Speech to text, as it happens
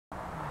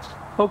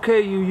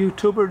Okay, you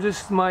YouTuber,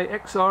 this is my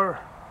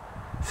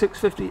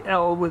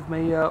XR650L with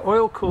my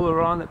oil cooler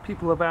on that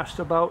people have asked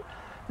about.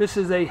 This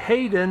is a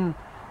Hayden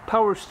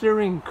Power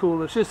Steering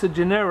Cooler. It's just a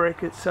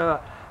generic. It's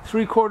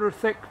 3/4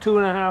 thick,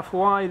 2.5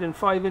 wide, and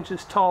 5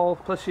 inches tall.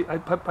 Plus I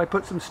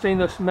put some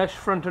stainless mesh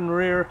front and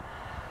rear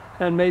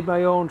and made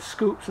my own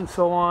scoops and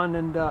so on.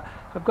 And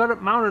I've got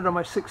it mounted on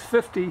my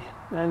 650,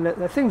 and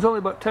that thing's only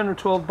about 10 or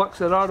 12 bucks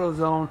at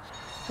Autozone.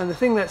 And the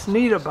thing that's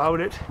neat about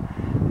it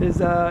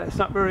is it's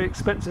not very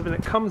expensive, and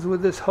it comes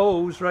with this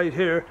hose right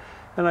here,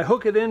 and I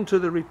hook it into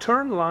the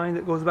return line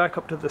that goes back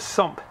up to the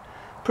sump.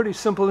 Pretty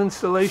simple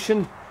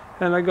installation.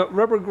 And I got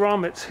rubber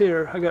grommets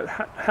here. I got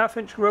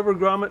half-inch rubber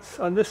grommets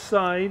on this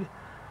side,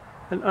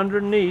 and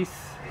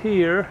underneath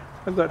here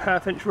I've got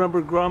half-inch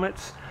rubber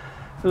grommets.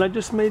 And I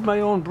just made my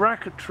own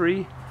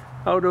bracketry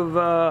out of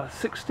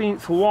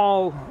 16th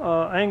wall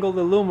angled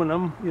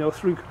aluminum, you know,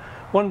 through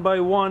 1 by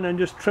 1, and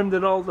just trimmed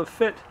it all to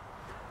fit,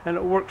 and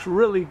it works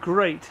really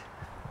great.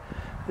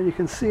 And you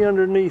can see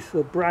underneath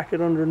the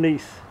bracket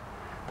underneath.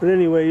 But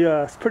anyway,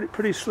 it's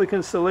pretty slick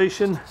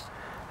installation,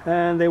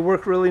 and they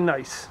work really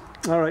nice.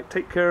 All right,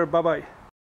 take care. Bye bye.